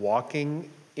up walking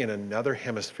in another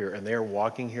hemisphere and they're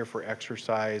walking here for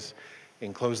exercise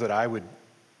in clothes that I would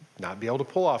not be able to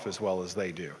pull off as well as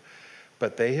they do.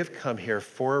 But they have come here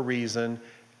for a reason.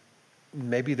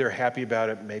 Maybe they're happy about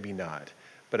it, maybe not.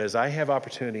 But as I have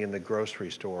opportunity in the grocery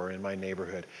store in my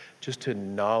neighborhood, just to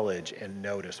acknowledge and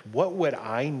notice, what would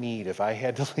I need if I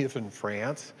had to live in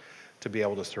France to be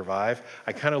able to survive?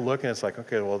 I kind of look and it's like,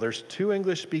 okay, well, there's 2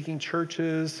 English-speaking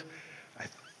churches.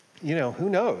 Who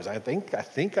knows? I think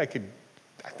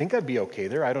I'd be okay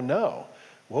there. I don't know.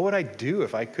 What would I do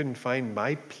if I couldn't find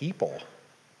my people?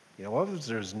 What if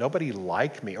there's nobody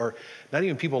like me, or not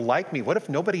even people like me? What if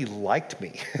nobody liked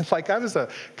me? It's like I was a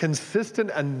consistent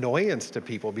annoyance to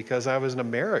people because I was an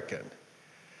American.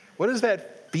 What does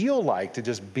that feel like to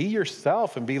just be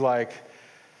yourself and be like,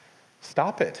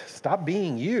 stop it, stop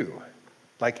being you?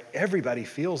 Like everybody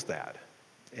feels that,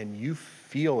 and you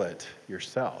feel it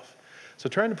yourself. So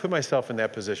trying to put myself in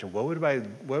that position, what would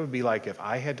it be like if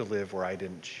I had to live where I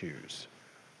didn't choose?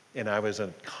 And I was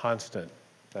a constant,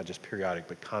 not just periodic,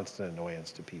 but constant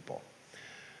annoyance to people.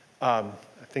 I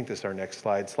think this is our next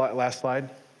slide. Last slide.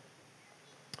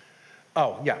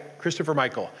 Oh, yeah, Christopher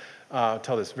Michael. I'll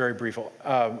tell this very brief.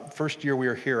 First year we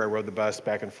were here, I rode the bus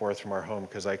back and forth from our home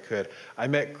because I could. I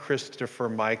met Christopher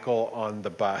Michael on the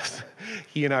bus.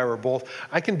 He and I were both,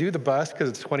 I can do the bus because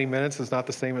it's 20 minutes. It's not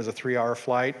the same as a 3-hour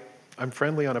flight. I'm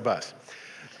friendly on a bus.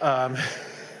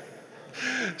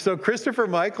 So Christopher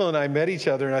Michael and I met each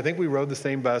other, and I think we rode the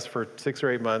same bus for 6 or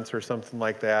 8 months or something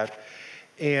like that,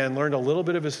 and learned a little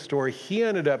bit of his story. He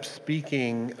ended up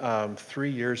speaking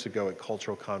 3 years ago at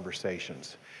Cultural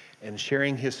Conversations and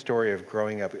sharing his story of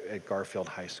growing up at Garfield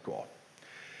High School.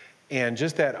 And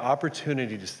just that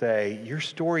opportunity to say, your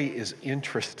story is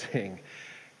interesting.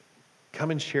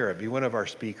 Come and share it. Be one of our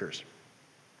speakers.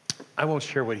 I won't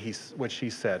share what she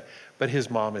said, but his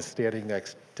mom is standing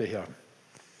next to him.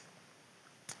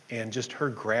 And just her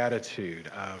gratitude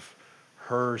of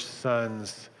her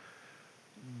son's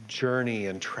journey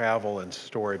and travel and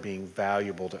story being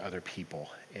valuable to other people,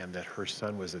 and that her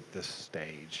son was at this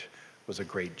stage was a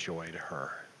great joy to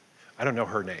her. I don't know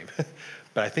her name,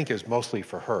 but I think it was mostly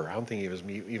for her. I don't think it was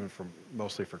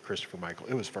mostly for Christopher Michael.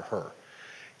 It was for her.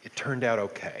 It turned out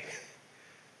okay.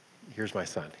 here's my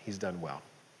son. He's done well.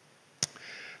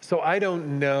 So I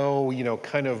don't know,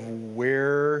 kind of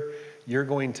where you're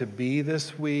going to be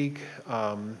this week,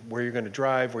 where you're going to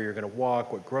drive, where you're going to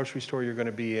walk, what grocery store you're going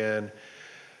to be in.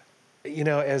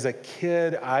 As a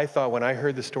kid, I thought when I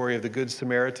heard the story of the Good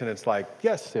Samaritan, it's like,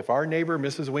 yes, if our neighbor,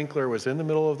 Mrs. Winkler, was in the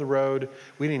middle of the road,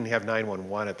 we didn't even have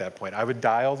 911 at that point. I would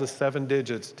dial the 7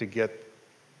 digits to get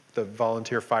the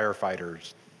volunteer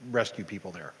firefighters, rescue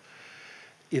people there.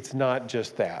 It's not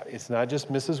just that. It's not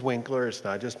just Mrs. Winkler. It's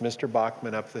not just Mr.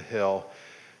 Bachman up the hill.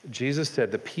 Jesus said,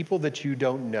 the people that you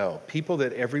don't know, people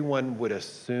that everyone would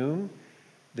assume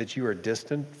that you are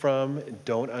distant from,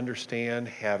 don't understand,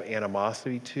 have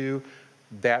animosity to,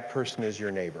 that person is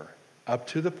your neighbor. Up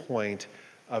to the point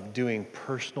of doing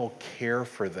personal care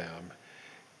for them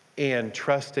and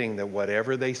trusting that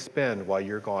whatever they spend while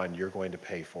you're gone, you're going to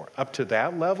pay for. Up to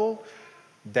that level,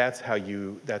 that's how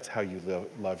you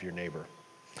love your neighbor.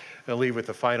 I'll leave with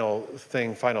the final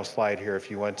slide here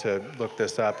if you want to look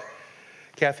this up.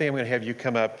 Kathy, I'm going to have you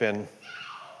come up and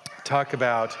talk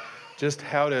about just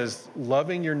how does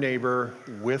loving your neighbor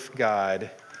with God,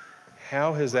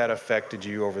 how has that affected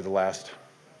you over the last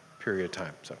period of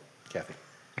time? So, Kathy.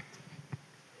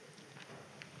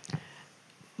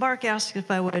 Mark asked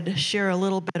if I would share a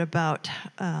little bit about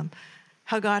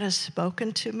how God has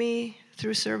spoken to me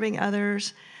through serving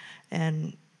others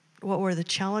and what were the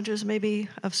challenges maybe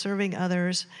of serving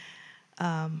others,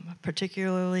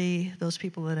 particularly those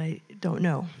people that I don't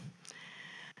know.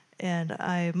 And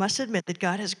I must admit that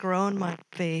God has grown my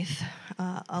faith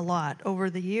a lot over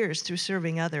the years through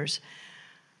serving others,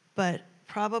 but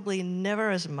probably never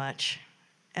as much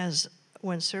as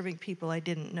when serving people I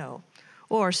didn't know,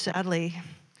 or sadly,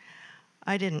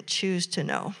 I didn't choose to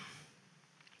know.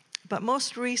 But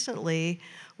most recently,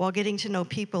 while getting to know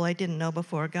people I didn't know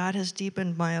before, God has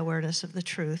deepened my awareness of the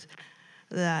truth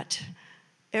that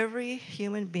every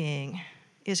human being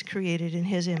is created in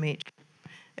His image.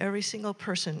 Every single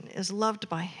person is loved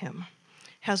by Him,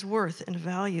 has worth and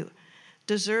value,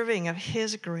 deserving of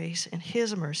His grace and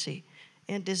His mercy,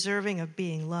 and deserving of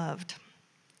being loved.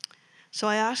 So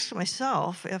I asked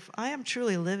myself, if I am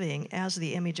truly living as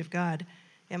the image of God,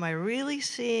 am I really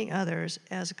seeing others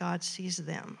as God sees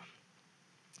them?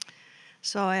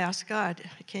 So I asked God,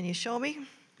 can you show me?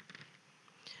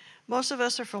 Most of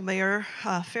us are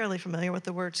fairly familiar with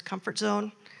the words comfort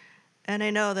zone. And I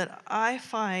know that I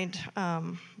find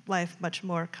life much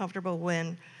more comfortable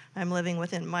when I'm living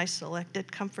within my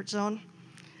selected comfort zone.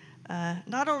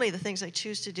 Not only the things I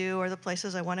choose to do or the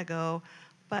places I want to go,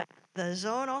 but the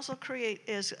zone also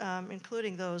is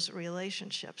including those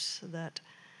relationships that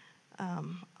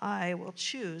I will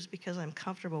choose because I'm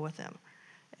comfortable with them.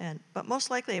 But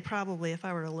most likely, if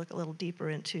I were to look a little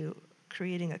deeper into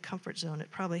creating a comfort zone,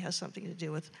 it probably has something to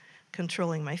do with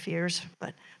controlling my fears,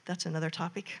 but that's another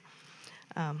topic.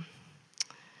 I'm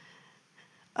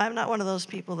not one of those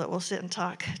people that will sit and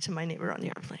talk to my neighbor on the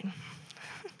airplane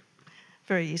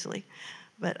very easily.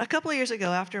 But a couple of years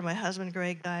ago, after my husband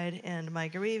Greg died and my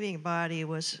grieving body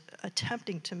was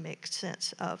attempting to make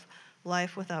sense of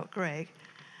life without Greg,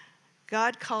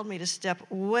 God called me to step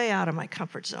way out of my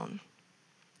comfort zone.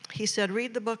 He said,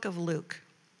 read the book of Luke.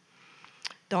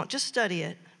 Don't just study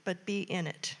it, but be in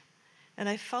it. And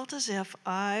I felt as if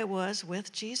I was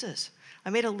with Jesus. I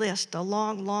made a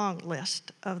long, long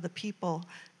list of the people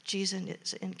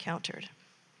Jesus encountered.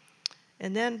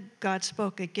 And then God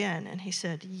spoke again, and He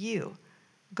said, you,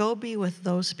 go be with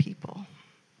those people.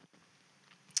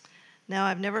 Now,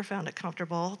 I've never found it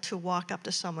comfortable to walk up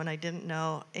to someone I didn't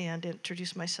know and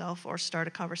introduce myself or start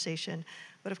a conversation.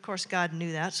 But of course, God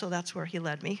knew that, so that's where He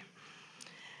led me.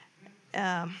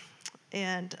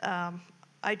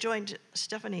 I joined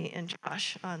Stephanie and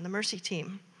Josh on the Mercy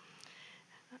team.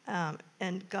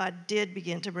 And God did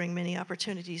begin to bring many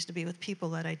opportunities to be with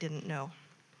people that I didn't know.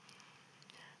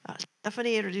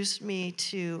 Stephanie introduced me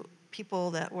to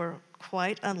people that were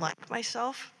quite unlike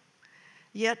myself,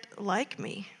 yet like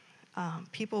me.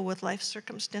 People with life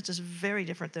circumstances very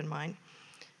different than mine,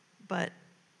 but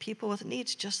people with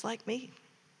needs just like me.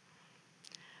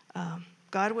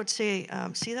 God would say,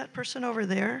 see that person over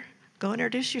there? Go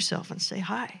introduce yourself and say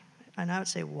hi. And I would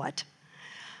say, what?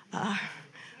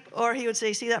 Or He would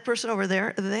say, see that person over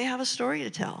there? They have a story to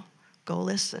tell. Go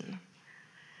listen.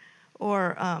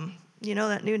 Or,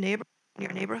 that new neighbor in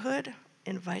your neighborhood?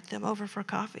 Invite them over for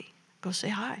coffee. Go say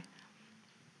hi.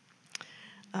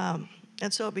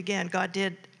 And so it began. God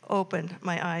did open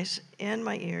my eyes and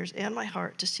my ears and my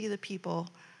heart to see the people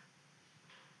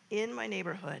in my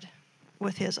neighborhood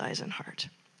with His eyes and heart.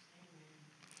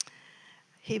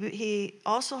 He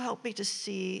also helped me to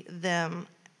see them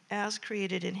as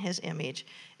created in his image.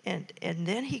 And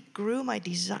then he grew my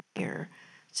desire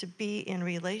to be in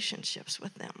relationships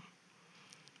with them.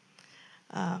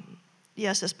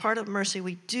 Yes, as part of mercy,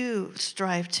 we do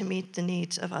strive to meet the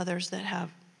needs of others that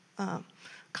have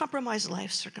compromised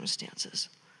life circumstances.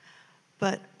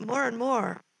 But more and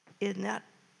more, in that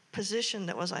position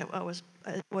that I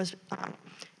was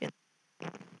in,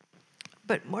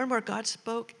 but more and more, God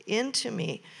spoke into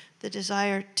me the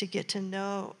desire to get to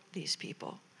know these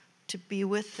people, to be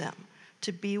with them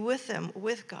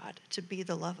with God, to be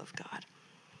the love of God.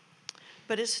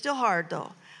 But it's still hard,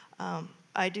 though.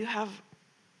 I do have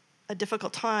a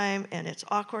difficult time, and it's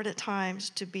awkward at times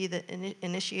to be the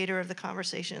initiator of the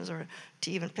conversations or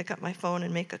to even pick up my phone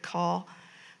and make a call.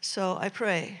 So I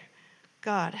pray,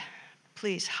 God,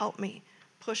 please help me,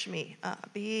 push me,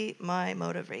 be my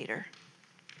motivator.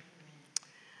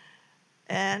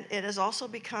 And it has also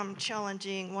become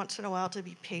challenging once in a while to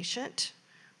be patient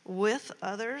with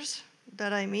others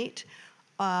that I meet,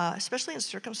 especially in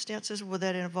circumstances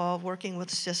that involve working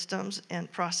with systems and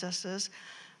processes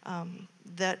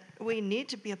that we need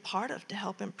to be a part of to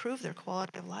help improve their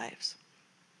quality of lives.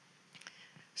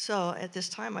 So at this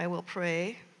time, I will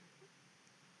pray,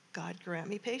 God grant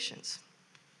me patience.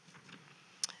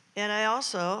 And I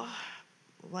also,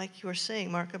 like you were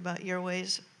saying, Mark, about your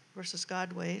ways versus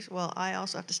God's ways, well, I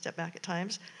also have to step back at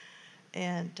times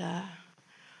and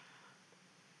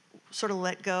sort of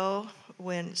let go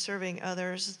when serving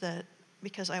others, that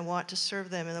because I want to serve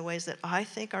them in the ways that I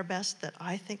think are best, that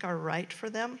I think are right for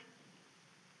them.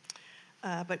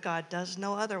 But God does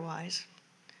know otherwise.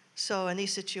 So in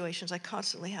these situations, I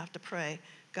constantly have to pray,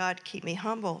 God, keep me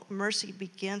humble. Mercy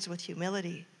begins with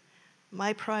humility.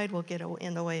 My pride will get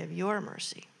in the way of your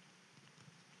mercy.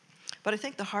 But I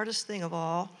think the hardest thing of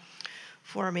all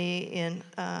for me in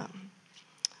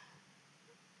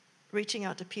reaching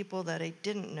out to people that I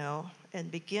didn't know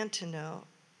and begin to know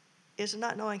is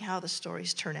not knowing how the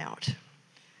stories turn out.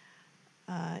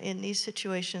 In these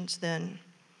situations, then,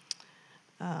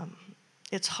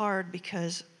 it's hard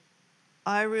because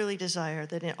I really desire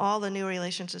that in all the new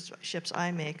relationships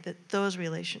I make, that those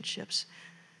relationships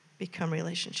become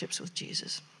relationships with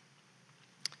Jesus.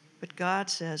 But God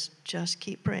says, just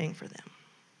keep praying for them.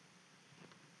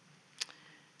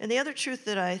 And the other truth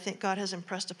that I think God has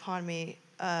impressed upon me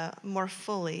more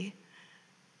fully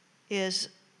is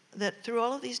that through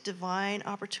all of these divine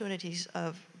opportunities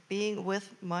of being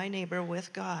with my neighbor,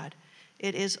 with God,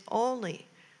 it is only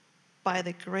by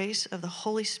the grace of the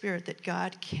Holy Spirit that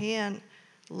God can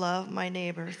love my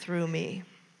neighbor through me.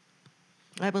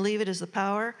 I believe it is the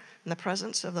power and the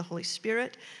presence of the Holy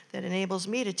Spirit that enables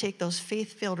me to take those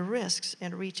faith-filled risks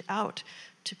and reach out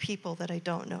to people that I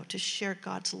don't know, to share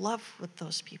God's love with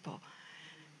those people.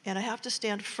 And I have to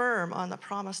stand firm on the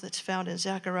promise that's found in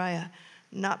Zechariah,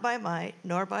 not by might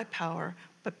nor by power,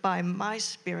 but by my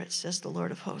Spirit, says the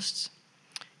Lord of hosts.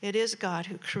 It is God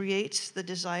who creates the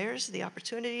desires, the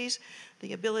opportunities,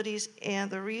 the abilities, and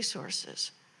the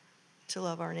resources to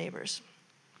love our neighbors.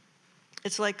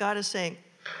 It's like God is saying,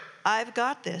 I've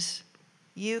got this.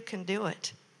 You can do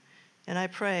it. And I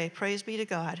pray, praise be to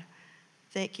God.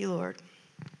 Thank you, Lord.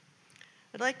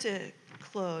 I'd like to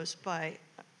close by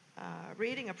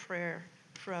reading a prayer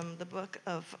from the book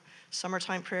of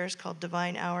summertime prayers called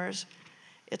Divine Hours.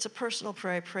 It's a personal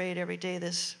prayer I prayed every day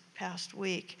this past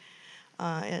week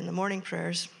in the morning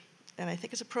prayers, and I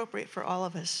think it's appropriate for all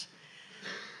of us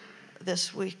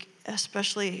this week,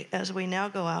 especially as we now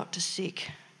go out to seek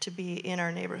to be in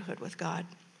our neighborhood with God.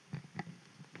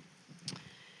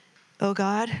 Oh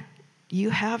God, you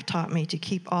have taught me to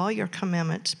keep all your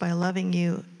commandments by loving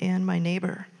you and my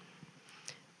neighbor.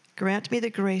 Grant me the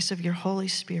grace of your Holy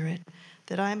Spirit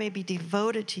that I may be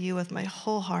devoted to you with my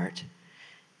whole heart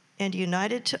and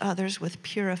united to others with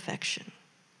pure affection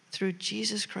through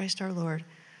Jesus Christ our Lord,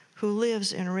 who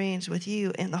lives and reigns with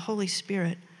you and the Holy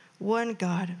Spirit, one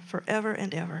God, forever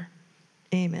and ever.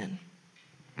 Amen.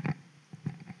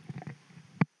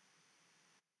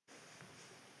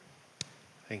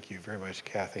 Thank you very much,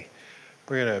 Kathy.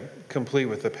 We're going to complete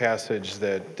with the passage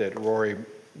that Rory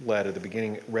read at the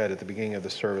beginning of the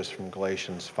service from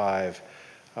Galatians 5,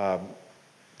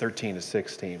 13 to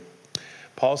 16.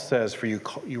 Paul says, "For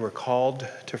you were called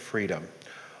to freedom.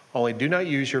 Only do not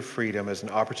use your freedom as an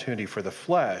opportunity for the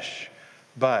flesh,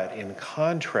 but in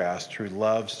contrast, through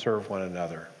love, serve one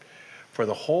another. For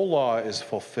the whole law is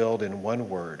fulfilled in one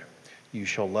word: you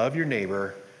shall love your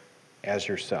neighbor as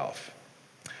yourself.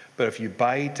 But if you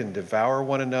bite and devour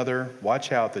one another,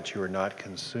 watch out that you are not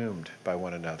consumed by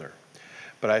one another.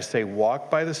 But I say, walk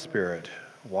by the Spirit,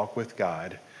 walk with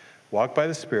God, walk by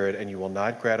the Spirit, and you will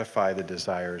not gratify the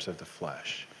desires of the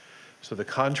flesh." So the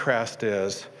contrast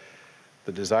is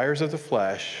the desires of the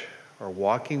flesh are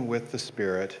walking with the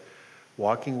Spirit,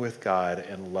 walking with God,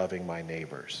 and loving my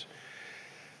neighbors.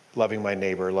 Loving my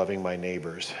neighbor, loving my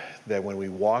neighbors. That when we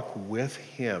walk with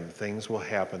him, things will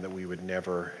happen that we would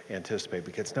never anticipate,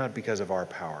 because it's not because of our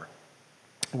power.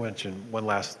 I'll mention one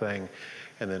last thing,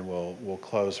 and then we'll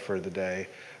close for the day.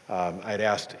 I'd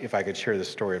asked if I could share the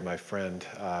story of my friend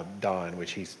Don,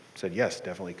 which he said yes,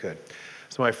 definitely could.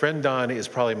 So my friend Don is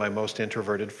probably my most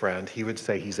introverted friend. He would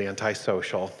say he's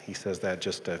antisocial. He says that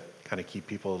just to kind of keep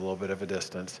people a little bit of a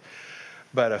distance.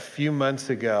 But a few months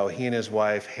ago, he and his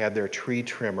wife had their tree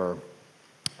trimmer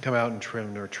come out and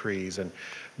trim their trees. And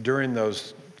during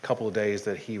those couple of days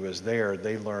that he was there,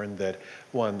 they learned that,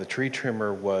 one, the tree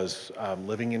trimmer was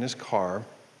living in his car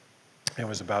and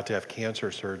was about to have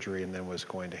cancer surgery and then was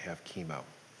going to have chemo.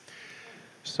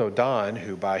 So Don,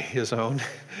 who by his own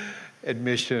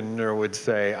admission or would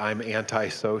say, I'm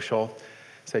antisocial,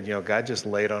 said, God just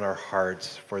laid on our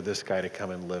hearts for this guy to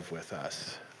come and live with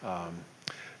us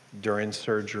during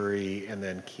surgery and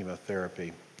then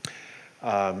chemotherapy.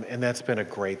 And that's been a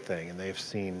great thing. And they've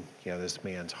seen, this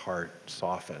man's heart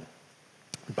soften.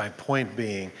 My point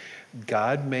being,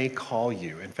 God may call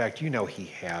you. In fact, he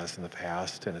has in the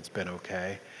past, and it's been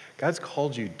okay. God's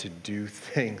called you to do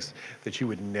things that you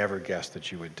would never guess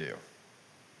that you would do.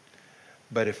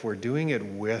 But if we're doing it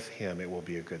with him, it will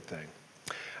be a good thing.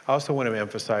 I also want to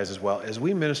emphasize as well, as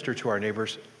we minister to our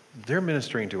neighbors, they're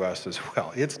ministering to us as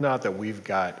well. It's not that we've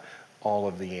got all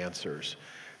of the answers.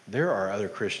 There are other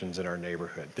Christians in our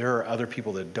neighborhood. There are other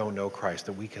people that don't know Christ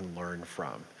that we can learn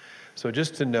from. So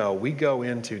just to know, we go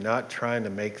into not trying to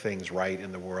make things right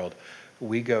in the world.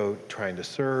 We go trying to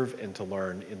serve and to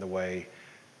learn in the way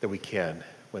that we can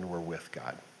when we're with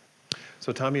God.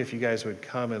 So Tommy, if you guys would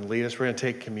come and lead us. We're going to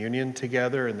take communion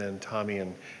together, and then Tommy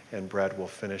and Brett will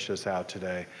finish us out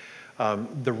today.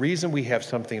 The reason we have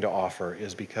something to offer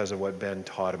is because of what Ben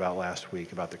taught about last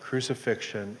week, about the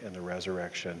crucifixion and the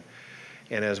resurrection.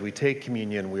 And as we take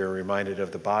communion, we are reminded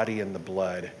of the body and the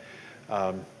blood.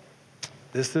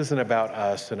 This isn't about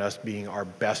us and us being our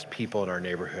best people in our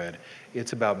neighborhood.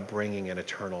 It's about bringing an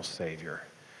eternal Savior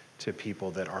to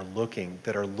people that are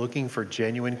looking for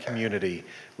genuine community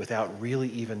without really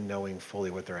even knowing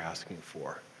fully what they're asking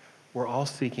for. We're all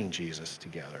seeking Jesus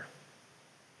together.